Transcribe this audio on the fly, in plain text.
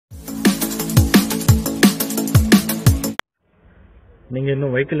நீங்கள்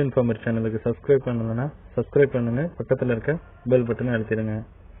இன்னும் vehicle informer சேனலுக்கு சப்ஸ்கிரைப் பண்ணலன்னா சப்ஸ்கிரைப் பண்ணுங்கள், பக்கத்தில் இருக்க பெல் பட்டனை அழுத்திடுங்க.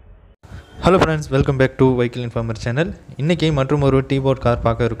 Hello friends, welcome back to vehicle informer channel. இன்றைக்கி மற்றும் ஒரு டீபோர்ட் கார்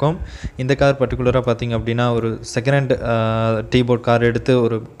பார்க்க இருக்கோம். இந்த கார் பர்டிகுலராக பார்த்திங்க அப்படின்னா ஒரு செகண்ட் ஹேண்ட் டீபோர்ட் கார் எடுத்து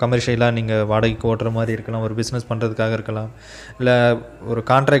ஒரு கமர்ஷியலாக நீங்கள் வாடகைக்கு ஓட்டுற மாதிரி இருக்கலாம், ஒரு பிஸ்னஸ் பண்ணுறதுக்காக இருக்கலாம், இல்லை ஒரு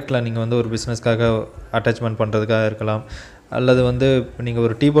கான்ட்ராக்டில் நீங்கள் வந்து ஒரு பிஸ்னஸ்க்காக அட்டாச்மெண்ட் பண்ணுறதுக்காக இருக்கலாம், அல்லது வந்து நீங்கள்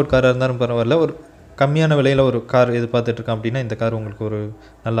ஒரு டீபோர்ட் காராக இருந்தாலும் பரவாயில்ல, ஒரு கம்மியான விலையில் ஒரு கார் எதிர்பார்த்துட்ருக்கோம் அப்படின்னா இந்த கார் உங்களுக்கு ஒரு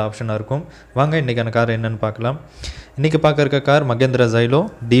நல்ல ஆப்ஷனாக இருக்கும். வாங்க இன்றைக்கான கார் என்னென்னு பார்க்கலாம். இன்றைக்கி பார்க்க இருக்க car Mahindra xylo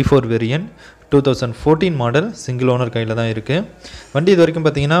D4 variant 2014 model, single owner கையில் தான் இருக்குது. வண்டி இது வரைக்கும்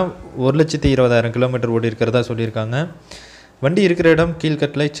பார்த்திங்கன்னா 1,20,000 கிலோமீட்டர் ஓடி இருக்கிறதா சொல்லியிருக்காங்க. வண்டி இருக்கிற இடம்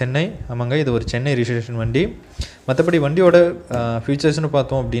கீழ்கட்டளை, சென்னை. ஆமாங்க, இது ஒரு சென்னை ரிஜிஸ்ட்ரேஷன் வண்டி. மற்றபடி வண்டியோட ஃபீச்சர்ஸ்னு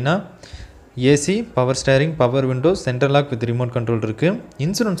பார்த்தோம் அப்படின்னா AC, power steering, power window, central lock with remote control இருக்குது.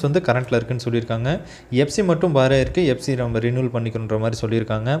 இன்சூரன்ஸ் வந்து கரண்ட்டில் இருக்குதுன்னு சொல்லியிருக்காங்க. எஃப்சி மட்டும் பாரே இருக்குது, எஃப்சி நம்ம ரினியூல் பண்ணிக்கணுன்ற மாதிரி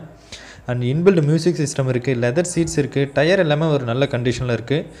சொல்லியிருக்காங்க. அண்ட் இன்பில்ட் மியூசிக் சிஸ்டம் இருக்குது, லெதர் சீட்ஸ் இருக்குது, டயர் எல்லாமே ஒரு நல்ல கண்டிஷனில்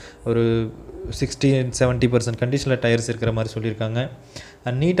இருக்குது. ஒரு 60-70% கண்டிஷனில் டயர்ஸ் இருக்கிற மாதிரி சொல்லியிருக்காங்க.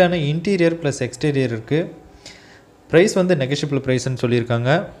 அண்ட் நீட்டான இன்டீரியர் ப்ளஸ் எக்ஸ்டீரியர் இருக்குது. ப்ரைஸ் வந்து நெகஷியபிள் ப்ரைஸ்ன்னு சொல்லியிருக்காங்க.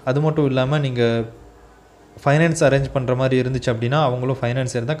 அது மட்டும் இல்லாமல் நீங்கள் ஃபைனான்ஸ் அரேஞ்ச் பண்ணுற மாதிரி இருந்துச்சு அப்படின்னா அவங்களும்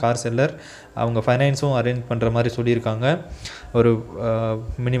ஃபைனான்ஸர் தான், கார் செல்லர், அவங்க ஃபைனான்ஸும் அரேஞ்ச் பண்ணுற மாதிரி சொல்லியிருக்காங்க. ஒரு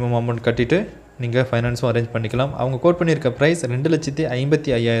மினிமம் அமௌண்ட் கட்டிவிட்டு நீங்கள் ஃபைனான்ஸும் அரேஞ்ச் பண்ணிக்கலாம். அவங்க கோட் பண்ணியிருக்க ப்ரைஸ்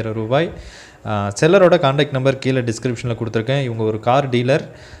 2,55,000 ரூபாய். செல்லரோட கான்டாக்ட் நம்பர் கீழே டிஸ்கிரிப்ஷனில் கொடுத்துருக்கேன். இவங்க ஒரு கார் டீலர்,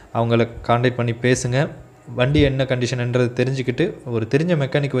 அவங்கள கான்டாக்ட் பண்ணி பேசுங்க. வண்டி என்ன கண்டிஷன்ன்றது தெரிஞ்சுக்கிட்டு ஒரு தெரிஞ்ச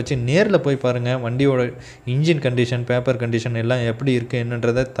மெக்கானிக் வச்சு நேரில் போய் பாருங்கள். வண்டியோட இன்ஜின் கண்டிஷன், பேப்பர் கண்டிஷன் எல்லாம் எப்படி இருக்குது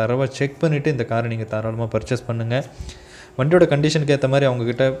என்னன்றதை தரவாக செக் பண்ணிவிட்டு இந்த காரை நீங்கள் தாராளமாக பர்ச்சேஸ் பண்ணுங்கள். வண்டியோட கண்டிஷனுக்கு ஏற்ற மாதிரி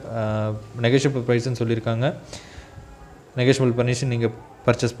அவங்கக்கிட்ட நெகோஷியபிள் ப்ரைஸ்ன்னு சொல்லியிருக்காங்க. நெகோஷியபிள் பண்ணிட்டு நீங்கள்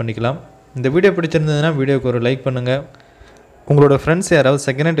பர்ச்சேஸ் பண்ணிக்கலாம். இந்த வீடியோ பிடிச்சிருந்ததுன்னா வீடியோவுக்கு ஒரு லைக் பண்ணுங்கள். உங்களோட ஃப்ரெண்ட்ஸ் யாராவது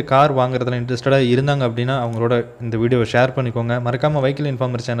செகண்ட் ஹேண்ட் கார் வாங்குறதுல இன்ட்ரெஸ்டடாக இருந்தாங்க அப்படின்னா அவங்களோட இந்த வீடியோவை ஷேர் பண்ணிக்கோங்க. மறக்காமல் வெஹிக்கிள்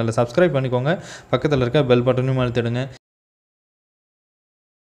இன்ஃபார்மர் சேனலை சப்ஸ்கிரைப் பண்ணிக்கோங்க. பக்கத்தில் இருக்க பெல் பட்டனையும் அழுத்திடுங்க.